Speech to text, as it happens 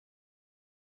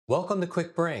Welcome to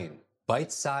Quick Brain,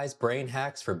 bite-sized brain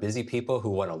hacks for busy people who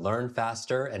want to learn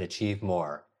faster and achieve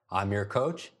more. I'm your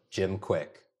coach, Jim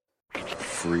Quick.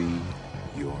 Free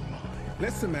your mind.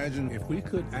 Let's imagine if we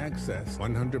could access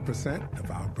 100%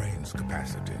 of our brain's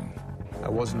capacity. I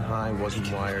wasn't high, wasn't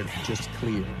wired, just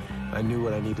clear. I knew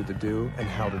what I needed to do and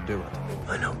how to do it.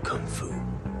 I know Kung Fu.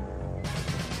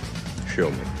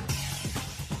 Show me.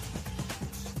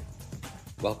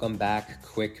 Welcome back,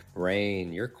 Quick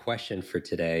Brain. Your question for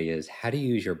today is how to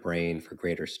use your brain for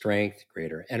greater strength,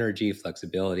 greater energy,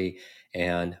 flexibility,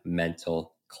 and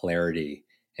mental clarity.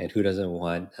 And who doesn't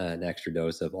want an extra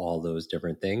dose of all those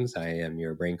different things? I am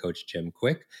your brain coach, Jim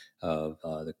Quick, of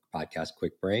the podcast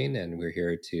Quick Brain, and we're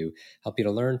here to help you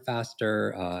to learn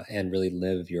faster and really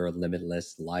live your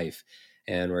limitless life.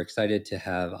 And we're excited to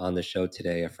have on the show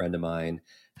today a friend of mine,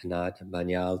 Anat.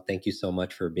 Baniel, thank you so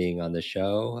much for being on the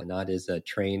show. Anat is a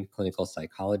trained clinical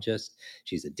psychologist.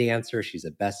 She's a dancer. She's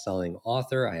a best-selling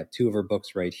author. I have two of her books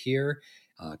right here,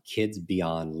 Kids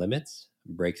Beyond Limits,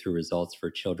 Breakthrough Results for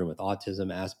Children with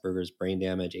Autism, Asperger's, Brain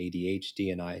Damage,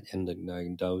 ADHD, and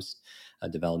Undiagnosed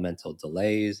Developmental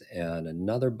Delays. And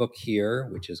another book here,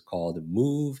 which is called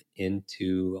Move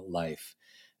into Life,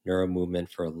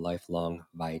 Neuromovement for Lifelong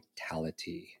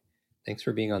Vitality. Thanks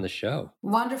for being on the show.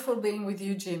 Wonderful being with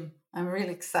you, Jim. I'm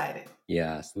really excited.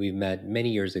 Yes, we met many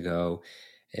years ago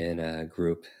in a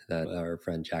group that our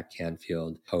friend Jack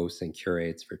Canfield hosts and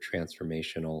curates for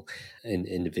transformational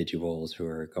individuals who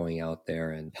are going out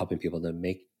there and helping people to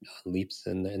make leaps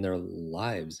in their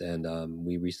lives. And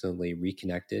we recently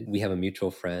reconnected. We have a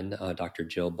mutual friend, Dr.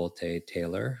 Jill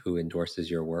Bolte-Taylor, who endorses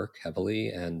your work heavily.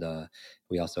 And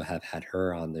we also have had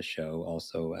her on the show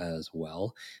also as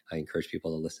well. I encourage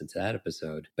people to listen to that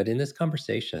episode. But in this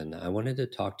conversation, I wanted to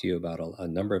talk to you about a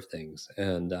number of things.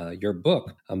 And your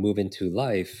book, Move into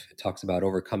Life, talks about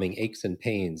overcoming aches and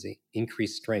pains,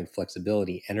 increased strength,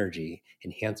 flexibility, energy,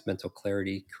 enhanced mental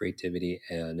clarity, creativity,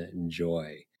 and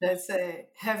joy. That's a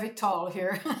heavy toll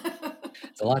here.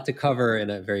 It's a lot to cover in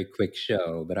a very quick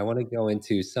show, but I want to go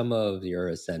into some of your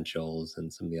essentials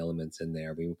and some of the elements in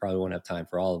there. We probably won't have time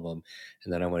for all of them.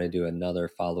 And then I want to do another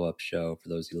follow-up show for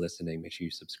those of you listening. Make sure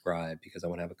you subscribe because I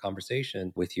want to have a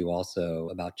conversation with you also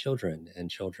about children and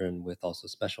children with also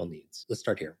special needs. Let's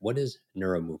start here. What is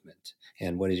neuromovement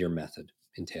and what does your method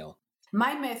entail?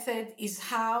 My method is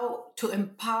how to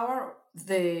empower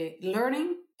the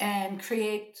learning and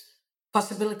create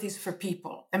possibilities for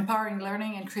people, empowering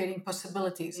learning and creating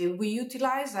possibilities.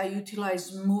 I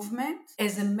utilize movement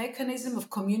as a mechanism of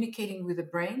communicating with the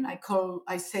brain.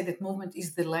 I say that movement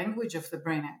is the language of the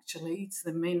brain, actually. It's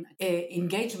the main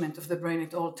engagement of the brain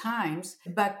at all times,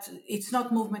 but it's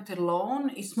not movement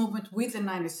alone. It's movement with the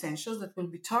 9 essentials that we'll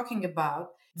be talking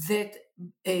about that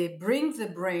bring the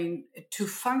brain to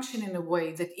function in a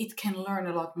way that it can learn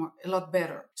a lot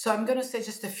better. So I'm going to say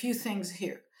just a few things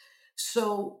here.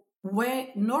 So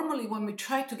normally when we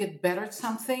try to get better at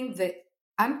something, the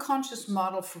unconscious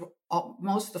model for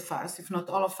most of us, if not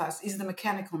all of us, is the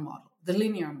mechanical model, the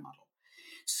linear model.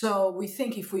 So we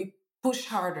think if we push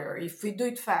harder, if we do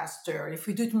it faster, if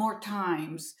we do it more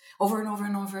times, over and over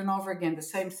and over and over again, the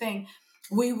same thing,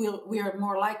 we are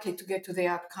more likely to get to the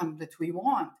outcome that we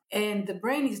want. And the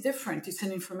brain is different. It's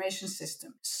an information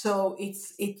system. So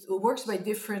it works by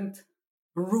different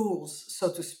rules,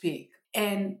 so to speak.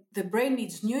 And the brain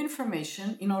needs new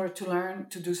information in order to learn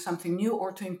to do something new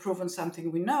or to improve on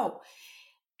something we know.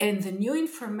 And the new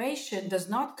information does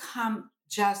not come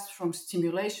just from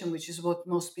stimulation, which is what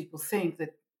most people think,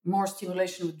 that more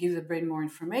stimulation would give the brain more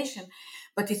information.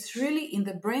 But it's really in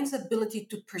the brain's ability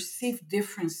to perceive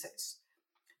differences.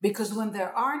 Because when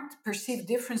there aren't perceived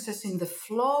differences in the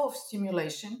flow of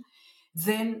stimulation,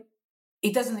 then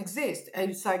it doesn't exist.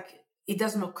 It's like it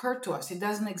doesn't occur to us. It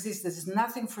doesn't exist. There's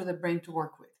nothing for the brain to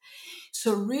work with.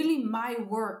 So really my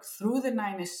work through the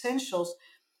 9 essentials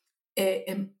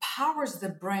empowers the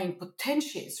brain,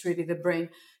 potentiates really the brain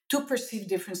to perceive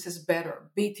differences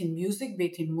better, be it in music, be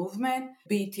it in movement,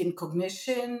 be it in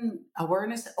cognition,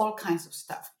 awareness, all kinds of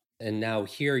stuff. And now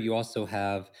here you also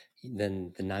have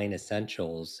then the 9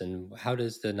 essentials. And how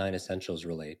does the 9 essentials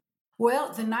relate?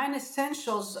 Well, the 9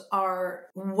 essentials are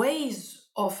ways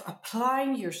of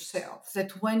applying yourself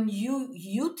that when you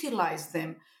utilize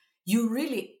them, you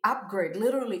really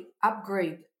literally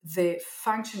upgrade the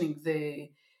functioning,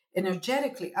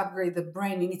 energetically upgrade the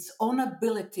brain in its own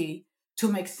ability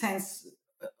to make sense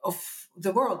of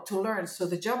the world, to learn. So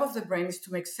the job of the brain is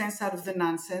to make sense out of the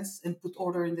nonsense and put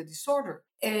order in the disorder.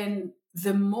 And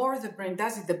the more the brain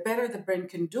does it, the better the brain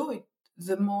can do it,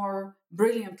 the more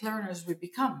brilliant learners we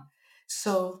become.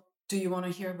 So do you want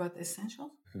to hear about the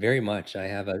essentials? Very much. I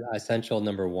have essential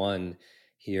number 1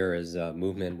 here is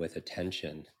movement with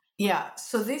attention. Yeah,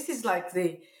 so this is like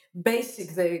the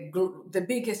basic, the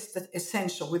biggest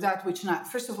essential, without which not,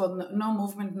 first of all, no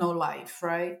movement, no life,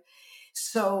 right?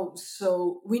 So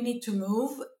we need to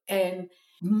move, and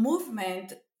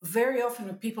movement, very often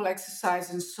when people exercise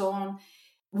and so on,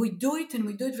 we do it, and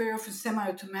we do it very often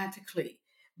semi-automatically.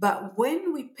 But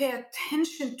when we pay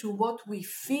attention to what we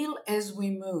feel as we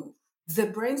move, the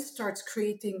brain starts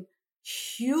creating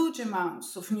huge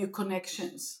amounts of new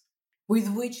connections with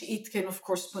which it can, of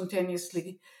course,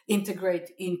 spontaneously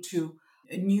integrate into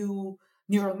new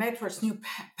neural networks, new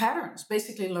patterns,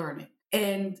 basically learning.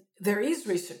 And there is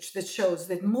research that shows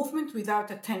that movement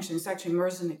without attention, it's actually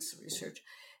Merzenich research,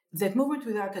 that movement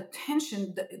without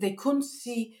attention, they couldn't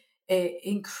see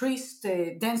increased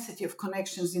density of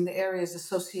connections in the areas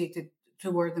associated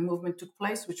to where the movement took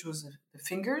place, which was the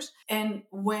fingers. And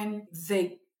when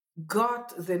they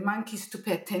got the monkeys to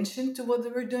pay attention to what they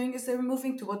were doing as they were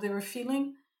moving, to what they were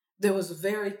feeling, there was a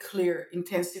very clear,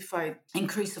 intensified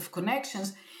increase of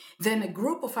connections. Then a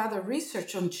group of other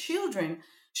research on children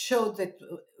showed that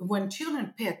when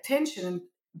children pay attention, and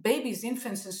babies,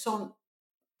 infants, and so on,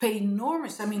 pay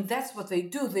enormous. I mean, that's what they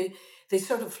do. They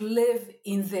sort of live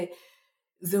in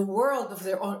the world of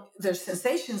their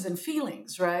sensations and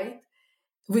feelings, right?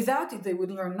 Without it, they would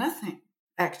learn nothing,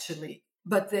 actually.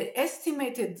 But the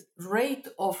estimated rate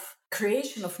of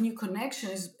creation of new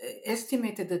connections is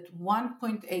estimated at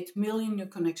 1.8 million new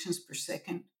connections per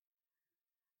second.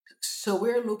 So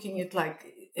we're looking at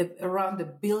around a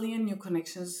billion new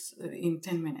connections in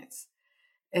 10 minutes.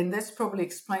 And that's probably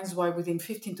explains why within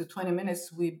 15 to 20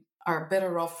 minutes, we are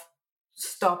better off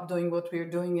stop doing what we're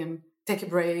doing and take a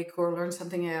break or learn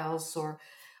something else,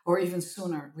 or even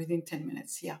sooner, within 10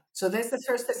 minutes. Yeah. So that's the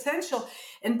first essential.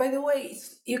 And by the way,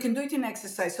 you can do it in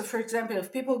exercise. So for example,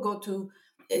 if people go to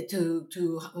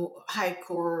hike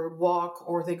or walk,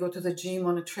 or they go to the gym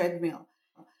on a treadmill,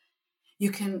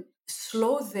 you can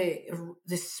slow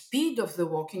the speed of the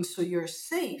walking so you're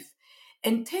safe,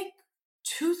 and take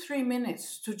 2-3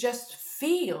 minutes to just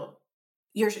feel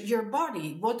your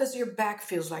body. What does your back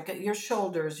feels like? Your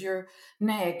shoulders, your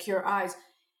neck, your eyes,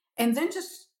 and then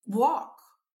just walk.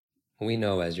 We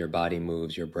know as your body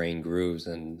moves, your brain grooves.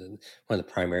 And one of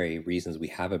the primary reasons we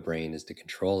have a brain is to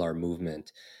control our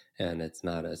movement. And it's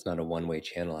not a one-way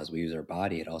channel. As we use our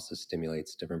body, it also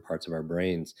stimulates different parts of our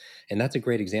brains. And that's a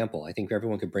great example. I think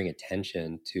everyone could bring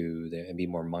attention to and be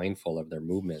more mindful of their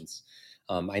movements.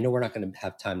 I know we're not going to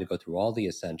have time to go through all the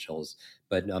essentials,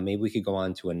 but maybe we could go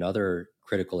on to another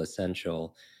critical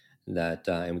essential that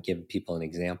and give people an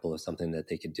example of something that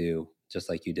they could do, just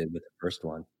like you did with the first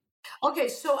one. Okay,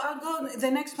 so I'll go,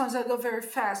 the next ones I'll go very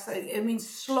fast. I mean,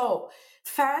 slow.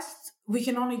 Fast, we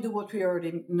can only do what we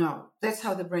already know. That's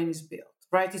how the brain is built,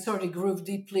 right? It's already grooved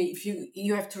deeply. If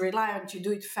you have to rely on it, you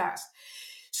do it fast.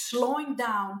 Slowing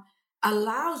down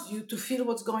allows you to feel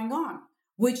what's going on,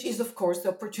 which is, of course, the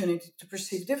opportunity to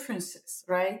perceive differences,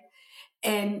 right?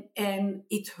 And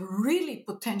it really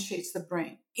potentiates the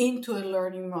brain into a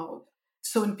learning mode.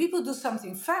 So when people do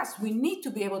something fast, we need to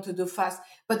be able to do fast,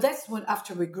 but that's when,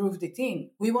 after we grooved it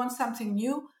in. We want something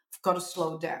new, we've got to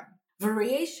slow down.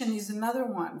 Variation is another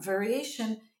one.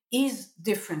 Variation is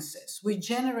differences. We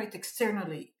generate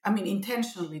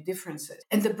intentionally differences.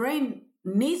 And the brain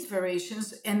needs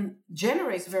variations and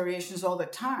generates variations all the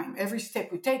time. Every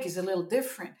step we take is a little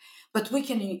different, but we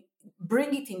can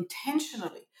bring it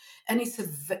intentionally. And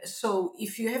so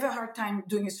if you have a hard time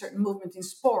doing a certain movement in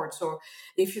sports, or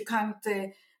if you can't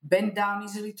bend down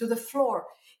easily to the floor,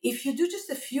 if you do just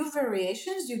a few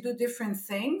variations, you do different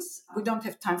things. We don't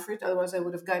have time for it, otherwise I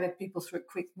would have guided people through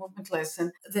a quick movement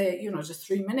lesson. Just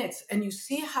 3 minutes, and you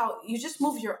see how you just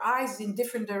move your eyes in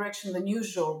different direction than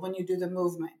usual when you do the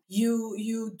movement.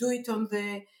 You do it on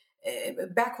the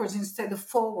backwards instead of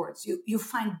forwards. You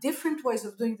find different ways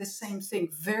of doing the same thing.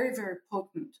 Very, very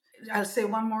potent. I'll say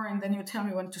one more and then you tell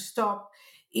me when to stop.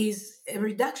 Is a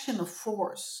reduction of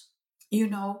force,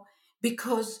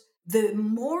 because the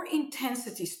more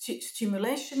intensity,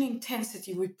 stimulation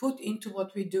intensity we put into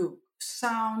what we do,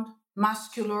 sound,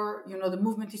 muscular, the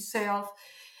movement itself,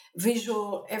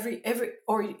 visual, every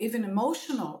or even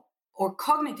emotional or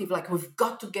cognitive, like we've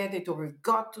got to get it or we've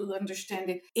got to understand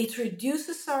it, it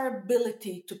reduces our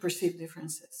ability to perceive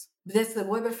differences. That's the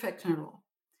Weber Fechner law.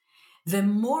 The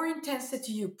more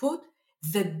intensity you put,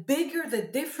 the bigger the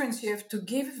difference you have to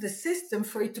give the system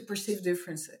for it to perceive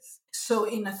differences. So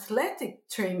in athletic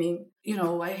training,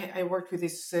 I worked with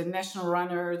this national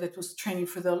runner that was training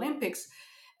for the Olympics,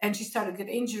 and she started to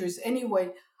get injuries.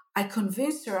 Anyway, I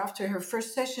convinced her after her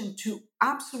first session to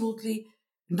absolutely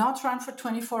not run for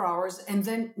 24 hours and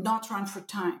then not run for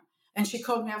time, And she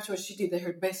called me afterwards. She did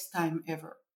her best time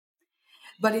ever.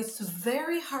 But it's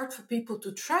very hard for people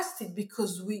to trust it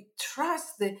because we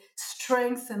trust the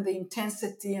strength and the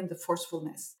intensity and the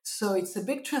forcefulness. So it's a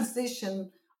big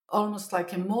transition, almost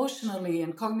like emotionally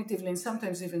and cognitively, and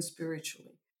sometimes even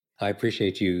spiritually. I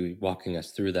appreciate you walking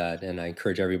us through that. And I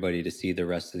encourage everybody to see the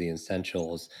rest of the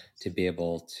essentials to be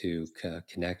able to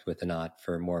connect with Anat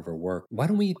for more of her work. Why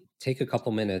don't we take a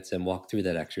couple minutes and walk through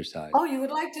that exercise? Oh, you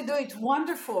would like to do it?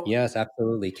 Wonderful. Yes,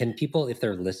 absolutely. Can people, if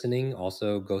they're listening,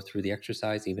 also go through the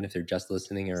exercise, even if they're just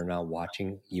listening or not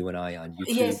watching you and I on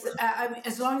YouTube? Yes,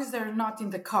 as long as they're not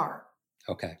in the car.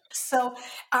 Okay. So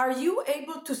are you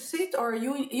able to sit, or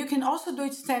you can also do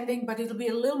it standing, but it'll be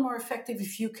a little more effective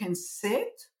if you can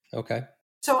sit. Okay.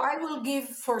 So I will give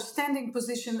for standing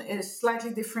position a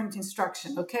slightly different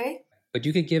instruction, okay? But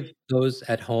you could give those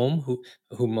at home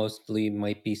who mostly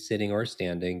might be sitting or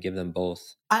standing, give them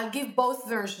both. I'll give both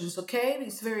versions, okay?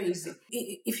 It's very easy.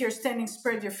 If you're standing,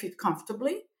 spread your feet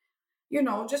comfortably.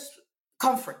 Just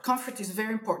comfort. Comfort is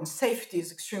very important. Safety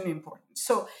is extremely important.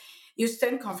 So you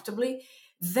stand comfortably.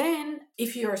 Then,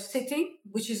 if you're sitting,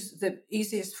 which is the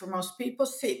easiest for most people,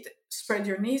 sit, spread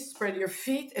your knees, spread your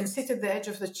feet, and sit at the edge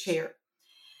of the chair.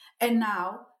 And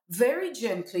now, very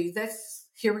gently,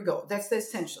 here we go. That's the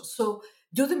essential. So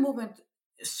do the movement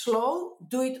slow.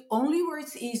 Do it only where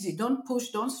it's easy. Don't push,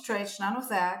 don't stretch, none of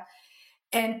that.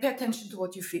 And pay attention to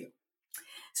what you feel.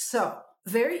 So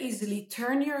very easily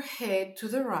turn your head to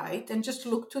the right and just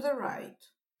look to the right.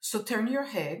 So turn your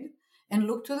head and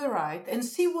look to the right and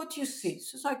see what you see.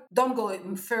 So it's like, don't go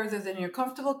even further than you're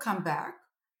comfortable. Come back.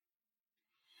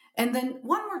 And then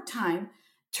one more time,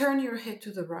 turn your head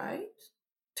to the right.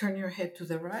 Turn your head to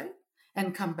the right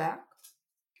and come back.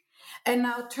 And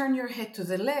now turn your head to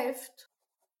the left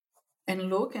and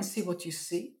look and see what you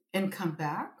see and come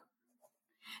back.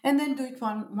 And then do it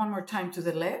one more time to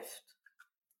the left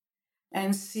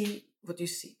and see what you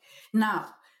see.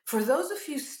 Now, for those of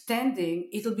you standing,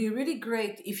 it'll be really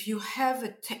great if you have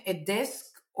a desk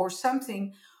or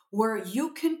something where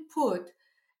you can put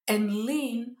and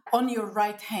lean on your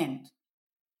right hand.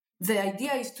 The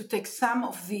idea is to take some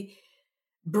of the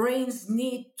brain's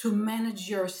need to manage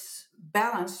your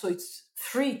balance so it's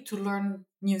free to learn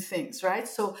new things, right?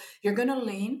 So you're going to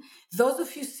lean. Those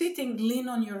of you sitting, lean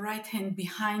on your right hand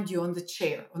behind you on the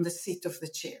chair, on the seat of the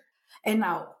chair. And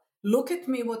now look at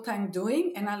me what I'm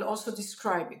doing, and I'll also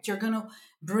describe it. You're going to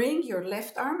bring your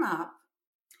left arm up.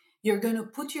 You're going to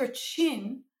put your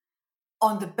chin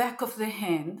on the back of the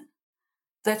hand.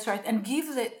 That's right. And give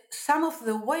some of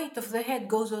the weight of the head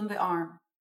goes on the arm.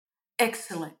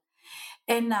 Excellent.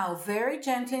 And now very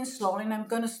gently and slowly, and I'm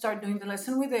going to start doing the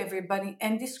lesson with everybody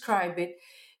and describe it.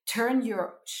 Turn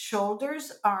your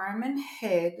shoulders, arm, and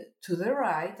head to the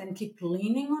right and keep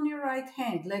leaning on your right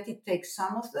hand. Let it take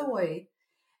some of the weight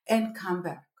and come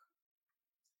back.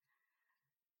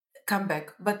 Come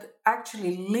back, but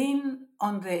actually lean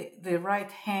on the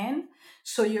right hand.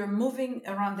 So you're moving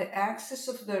around the axis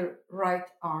of the right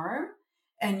arm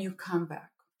and you come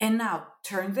back. And now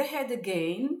turn the head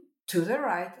again to the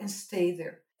right and stay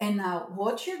there. And now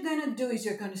what you're going to do is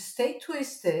you're going to stay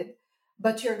twisted,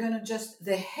 but you're going to just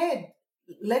the head,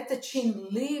 let the chin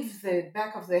leave the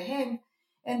back of the hand,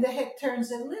 and the head turns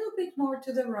a little bit more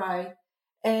to the right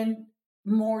and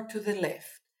more to the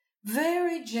left.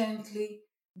 Very gently,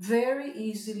 very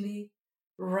easily,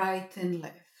 right and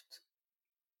left.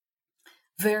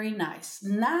 Very nice.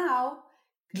 Now,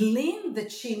 lean the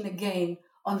chin again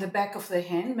on the back of the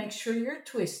hand. Make sure you're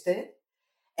twisted.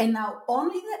 And now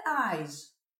only the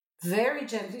eyes, very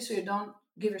gently, so you don't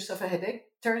give yourself a headache.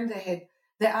 Turn the head,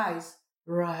 the eyes,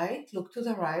 right, look to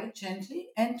the right, gently,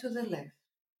 and to the left,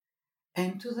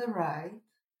 and to the right,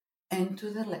 and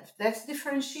to the left. That's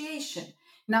differentiation.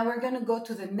 Now we're going to go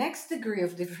to the next degree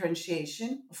of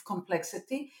differentiation, of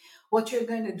complexity. What you're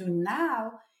going to do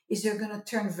now is you're going to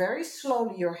turn very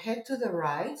slowly your head to the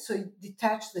right, so you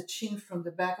detach the chin from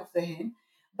the back of the hand,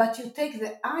 but you take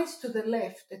the eyes to the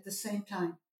left at the same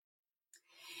time.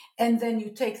 And then you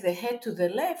take the head to the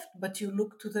left, but you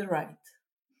look to the right.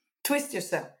 Twist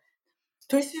yourself.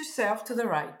 Twist yourself to the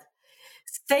right.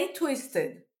 Stay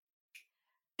twisted.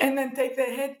 And then take the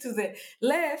head to the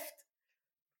left.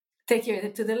 Take your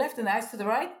head to the left and the eyes to the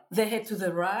right. The head to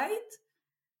the right.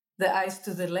 The eyes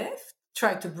to the left.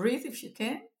 Try to breathe if you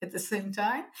can at the same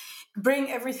time.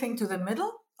 Bring everything to the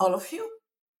middle, all of you.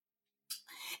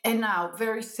 And now,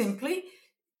 very simply,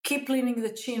 keep leaning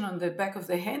the chin on the back of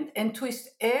the hand and twist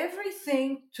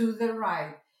everything to the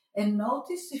right. And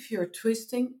notice if you're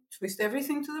twisting, twist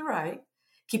everything to the right.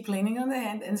 Keep leaning on the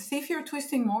hand and see if you're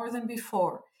twisting more than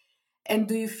before. And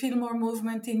do you feel more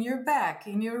movement in your back,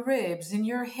 in your ribs, in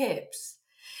your hips?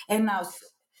 And now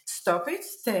stop it,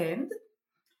 stand.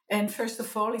 And first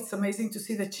of all, it's amazing to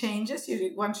see the changes.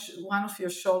 One of your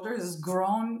shoulders has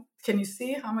grown. Can you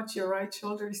see how much your right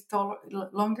shoulder is taller,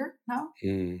 longer now?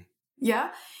 Mm.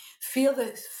 Yeah. Feel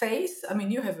the face. I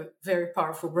mean, you have a very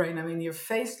powerful brain. I mean, your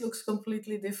face looks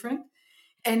completely different.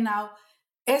 And now,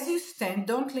 as you stand,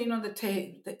 don't lean on the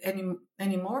table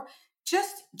anymore.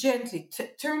 Just gently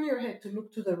turn your head to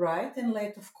look to the right and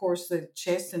let, of course, the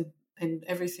chest and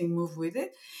everything move with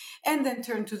it. And then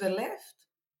turn to the left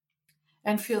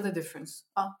and feel the difference.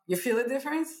 Oh, you feel the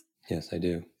difference? Yes, I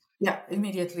do. Yeah,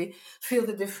 immediately. Feel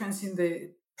the difference in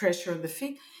the pressure on the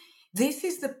feet. This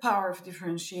is the power of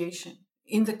differentiation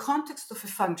in the context of a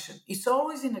function. It's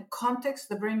always in a context.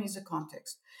 The brain is a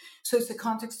context. So it's a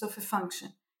context of a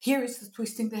function. Here is the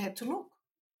twisting the head to look.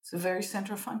 It's a very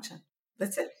central function.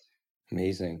 That's it.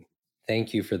 Amazing.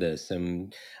 Thank you for this.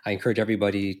 And I encourage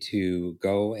everybody to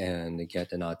go and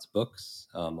get Anat's books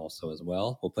also as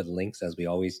well. We'll put links, as we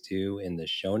always do, in the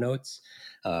show notes.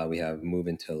 We have Move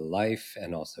Into Life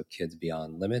and also Kids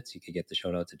Beyond Limits. You can get the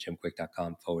show notes at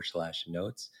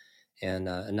jimquick.com/notes. And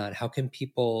Anat, how can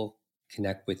people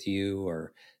connect with you,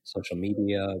 or social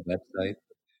media, website?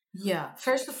 Yeah.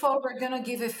 First of all, we're going to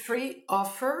give a free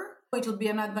offer. It'll be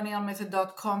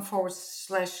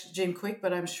anatbanielmethod.com/Jim Quick,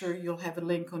 but I'm sure you'll have a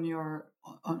link on your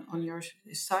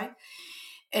site.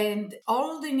 And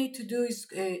all they need to do is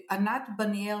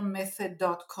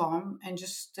anatbanielmethod.com, and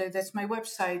just that's my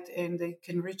website, and they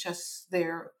can reach us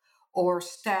there, or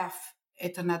staff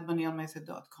at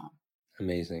anatbanielmethod.com.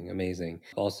 Amazing, amazing.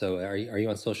 Also, are you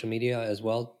on social media as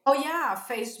well? Oh yeah,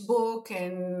 Facebook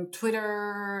and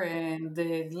Twitter and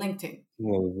LinkedIn.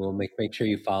 We'll make sure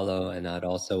you follow, and I'd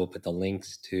also will put the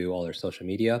links to all our social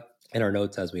media in our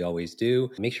notes, as we always do.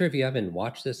 Make sure, if you haven't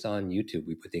watched this on YouTube,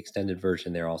 we put the extended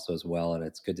version there also as well, and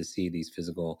it's good to see these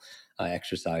physical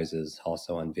exercises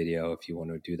also on video if you want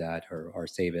to do that, or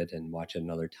save it and watch it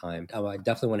another time. I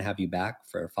definitely want to have you back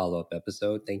for a follow-up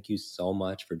episode. Thank you so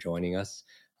much for joining us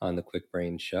on the Quick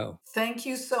Brain Show. Thank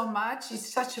you so much.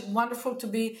 It's such wonderful to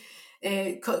be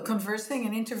conversing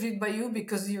and interviewed by you,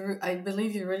 because I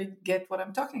believe you really get what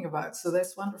I'm talking about. So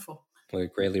that's wonderful. We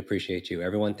greatly appreciate you.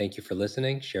 Everyone, thank you for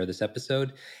listening. Share this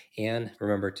episode, and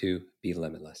remember to be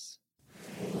limitless.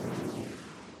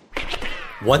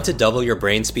 Want to double your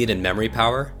brain speed and memory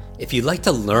power? If you'd like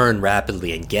to learn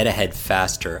rapidly and get ahead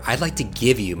faster, I'd like to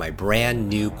give you my brand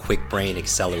new Quick Brain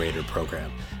Accelerator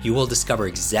program. You will discover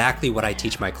exactly what I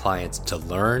teach my clients to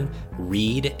learn,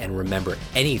 read, and remember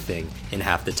anything in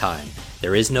half the time.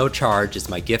 There is no charge. It's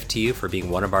my gift to you for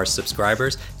being one of our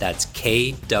subscribers. That's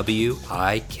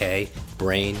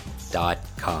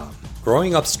KWIKbrain.com.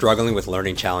 Growing up struggling with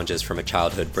learning challenges from a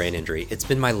childhood brain injury, it's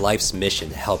been my life's mission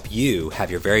to help you have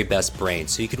your very best brain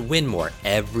so you can win more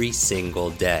every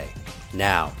single day.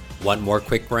 Now, want more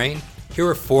Quick Brain? Here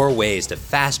are 4 ways to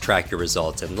fast track your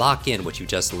results and lock in what you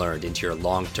just learned into your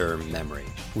long-term memory.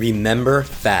 Remember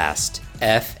FAST,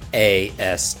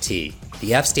 F-A-S-T.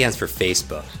 The F stands for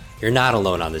Facebook. You're not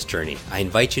alone on this journey. I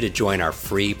invite you to join our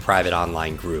free private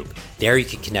online group. There you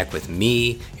can connect with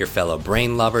me, your fellow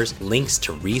brain lovers, links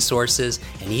to resources,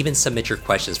 and even submit your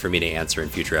questions for me to answer in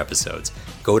future episodes.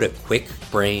 Go to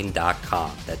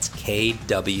quickbrain.com. That's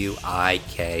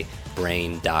K-W-I-K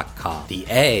brain.com. The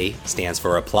A stands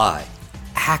for apply.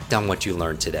 Act on what you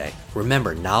learned today.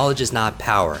 Remember, knowledge is not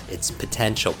power, it's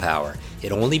potential power.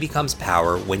 It only becomes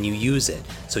power when you use it.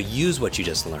 So use what you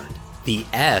just learned. The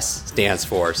S stands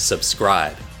for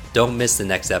subscribe. Don't miss the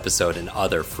next episode and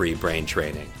other free brain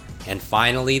training. And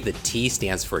finally, the T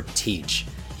stands for teach.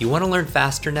 You want to learn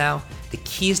faster now? The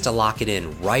key is to lock it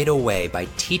in right away by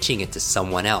teaching it to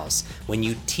someone else. When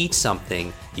you teach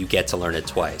something, you get to learn it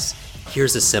twice.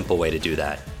 Here's a simple way to do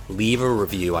that. Leave a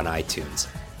review on iTunes.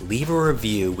 Leave a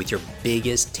review with your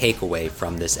biggest takeaway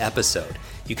from this episode.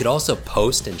 You could also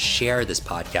post and share this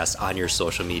podcast on your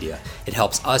social media. It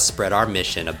helps us spread our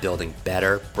mission of building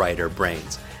better, brighter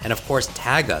brains. And of course,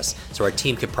 tag us so our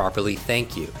team can properly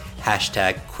thank you.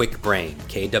 Hashtag QuickBrain,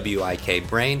 K-W-I-K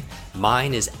Brain.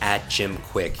 Mine is at Jim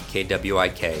Quick,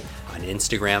 K-W-I-K, on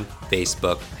Instagram,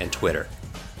 Facebook, and Twitter.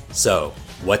 So,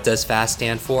 what does FAST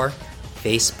stand for?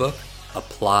 Facebook,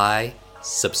 apply,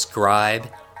 subscribe,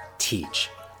 teach.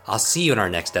 I'll see you in our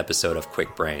next episode of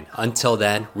Quick Brain. Until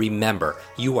then, remember,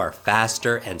 you are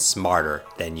faster and smarter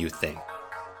than you think.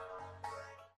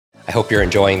 I hope you're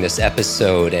enjoying this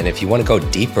episode. And if you want to go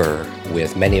deeper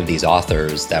with many of these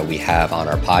authors that we have on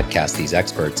our podcast, these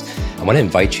experts, I want to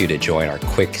invite you to join our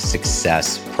Quick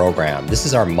Success program. This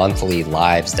is our monthly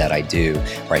lives that I do,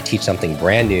 where I teach something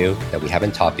brand new that we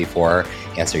haven't taught before,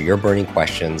 answer your burning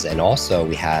questions. And also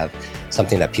we have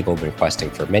something that people have been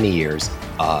requesting for many years,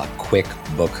 a quick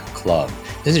book club.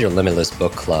 This is your limitless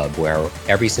book club where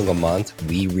every single month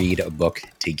we read a book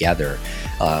together,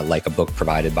 like a book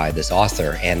provided by this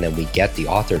author. And then we get the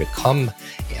author to come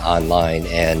online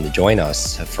and join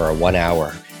us for a 1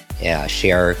 hour,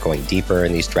 share going deeper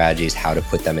in these strategies, how to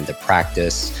put them into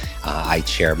practice. I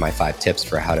share my 5 tips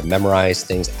for how to memorize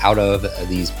things out of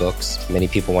these books. Many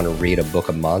people want to read a book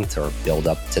a month or build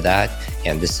up to that,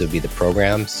 and this would be the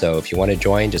program. So if you want to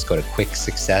join, just go to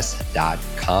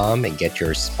quicksuccess.com and get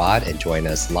your spot and join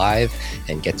us live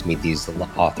and get to meet these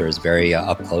authors very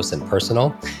up close and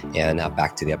personal. And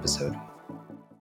back to the episode.